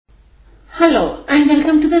Hello and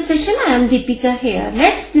welcome to the session. I am Deepika here.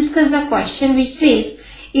 Let's discuss a question which says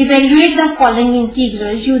evaluate the following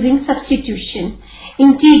integrals using substitution.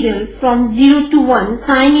 Integral from 0 to 1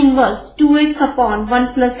 sine inverse 2x upon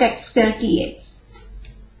 1 plus x square dx.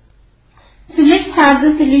 So let's start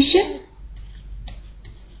the solution.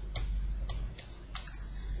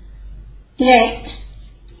 Let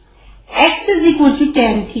x is equal to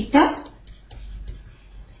tan theta,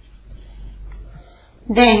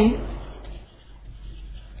 then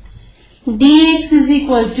dx is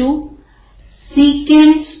equal to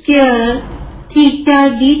secant square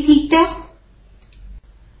theta d theta.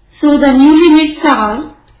 So the new limits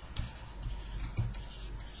are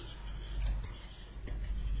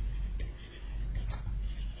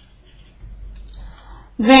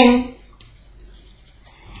when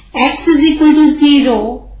x is equal to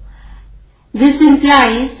 0, this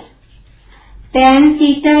implies tan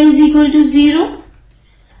theta is equal to 0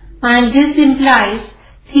 and this implies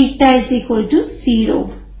theta is equal to 0.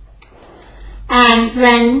 And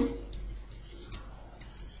when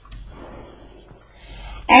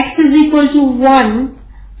x is equal to 1,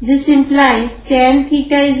 this implies tan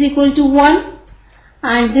theta is equal to 1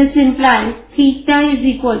 and this implies theta is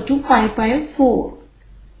equal to pi by 4.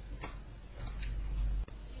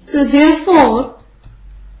 So therefore,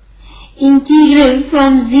 integral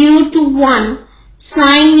from 0 to 1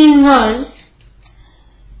 sine inverse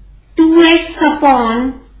 2x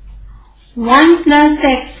upon 1 plus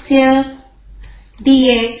x square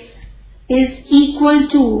dx is equal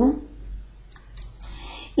to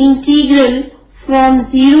integral from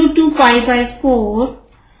 0 to pi by 4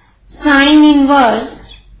 sine inverse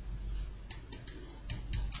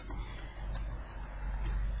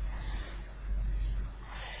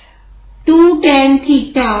tan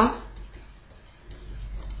theta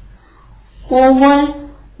over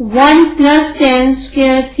 1 plus tan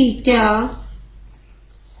square theta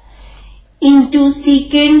into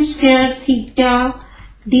secant square theta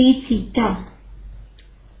d theta.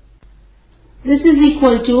 This is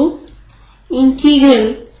equal to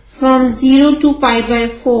integral from 0 to pi by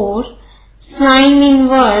 4 sine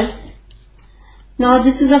inverse. Now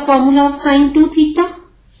this is a formula of sine 2 theta.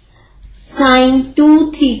 Sine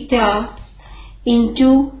 2 theta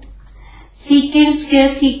into secant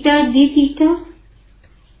square theta d theta.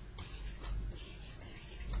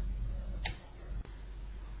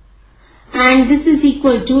 And this is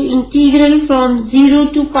equal to integral from 0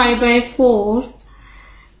 to pi by 4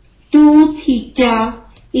 2 theta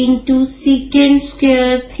into secant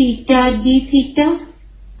square theta d theta.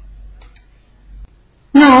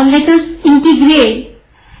 Now let us integrate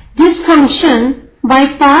this function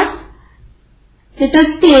by parts. Let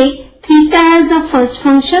us take theta as the first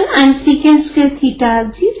function and secant square theta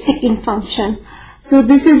as the second function. So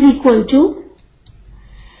this is equal to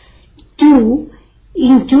 2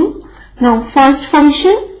 into now first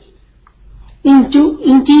function into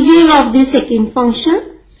integral of the second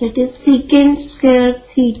function, that is secant square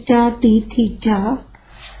theta d theta,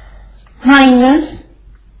 minus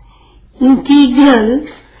integral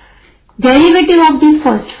derivative of the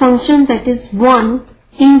first function, that is 1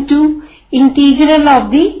 into integral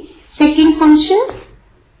of the second function.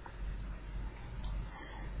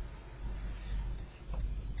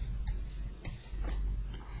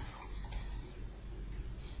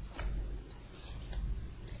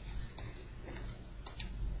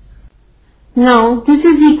 Now this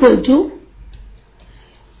is equal to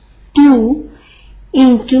 2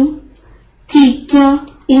 into theta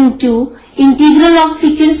into integral of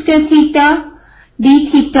secant square theta d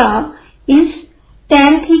theta is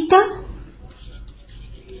tan theta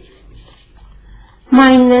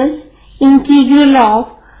minus integral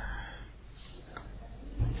of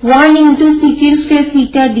 1 into secant square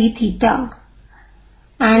theta d theta,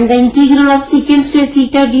 and the integral of secant square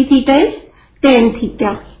theta d theta is tan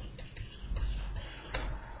theta.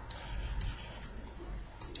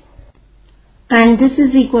 And this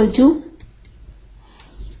is equal to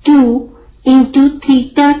 2 into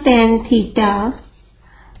theta tan theta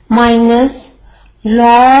minus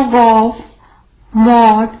log of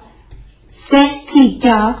mod sec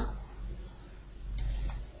theta.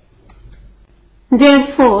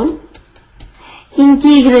 Therefore,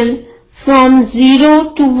 integral from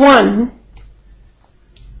 0 to 1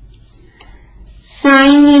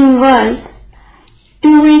 sine inverse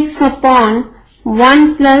 2x upon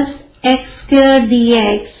 1 plus x square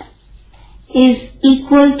dx is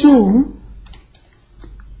equal to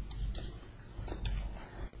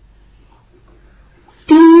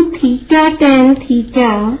theta tan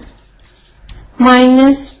theta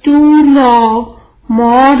minus 2 log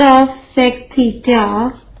mod of sec theta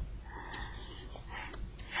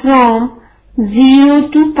from 0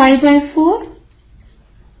 to pi by 4.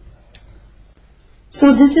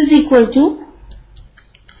 So this is equal to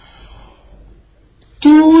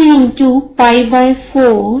 2 into pi by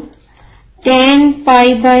 4 tan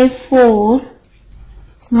pi by 4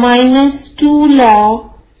 minus 2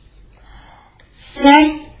 log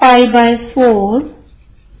sec pi by 4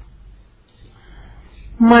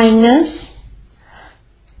 minus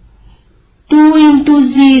 2 into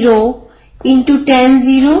 0 into tan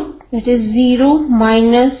 0, that is 0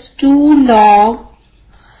 minus 2 log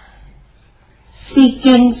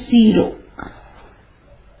secant 0.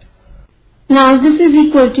 Now this is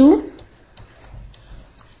equal to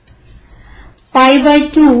pi by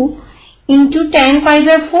 2 into tan pi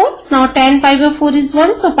by 4. Now tan pi by 4 is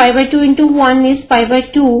 1, so pi by 2 into 1 is pi by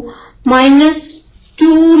 2 minus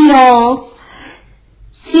 2 log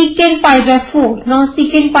secant pi by 4. Now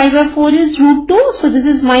secant pi by 4 is root 2, so this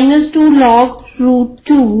is minus 2 log root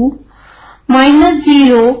 2 minus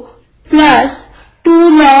 0 plus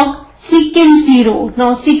 2 log secant 0.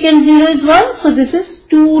 Now secant 0 is 1, so this is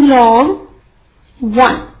 2 log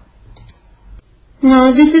 1.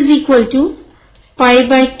 Now this is equal to pi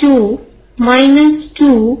by 2 minus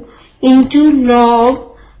 2 into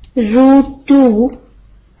log root 2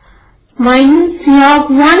 minus log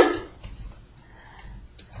 1.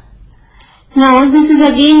 Now this is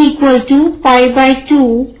again equal to pi by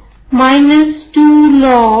 2 minus 2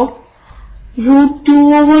 log root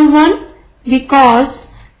 2 over 1,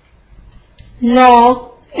 because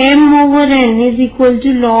log m over n is equal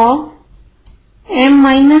to log m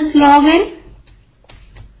minus log n.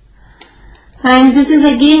 And this is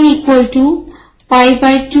again equal to pi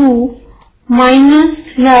by 2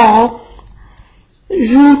 minus log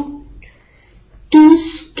root 2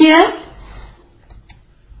 square,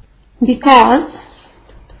 because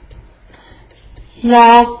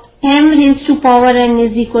log m raised to power n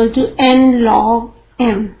is equal to n log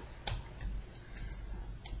m.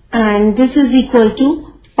 And this is equal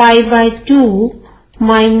to pi by 2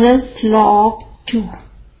 minus log 2.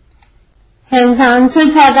 Hence the answer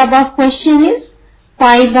for the above question is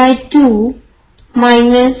pi by 2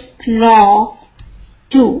 minus log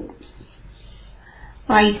 2.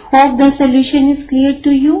 I hope the solution is clear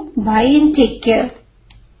to you. Bye and take care.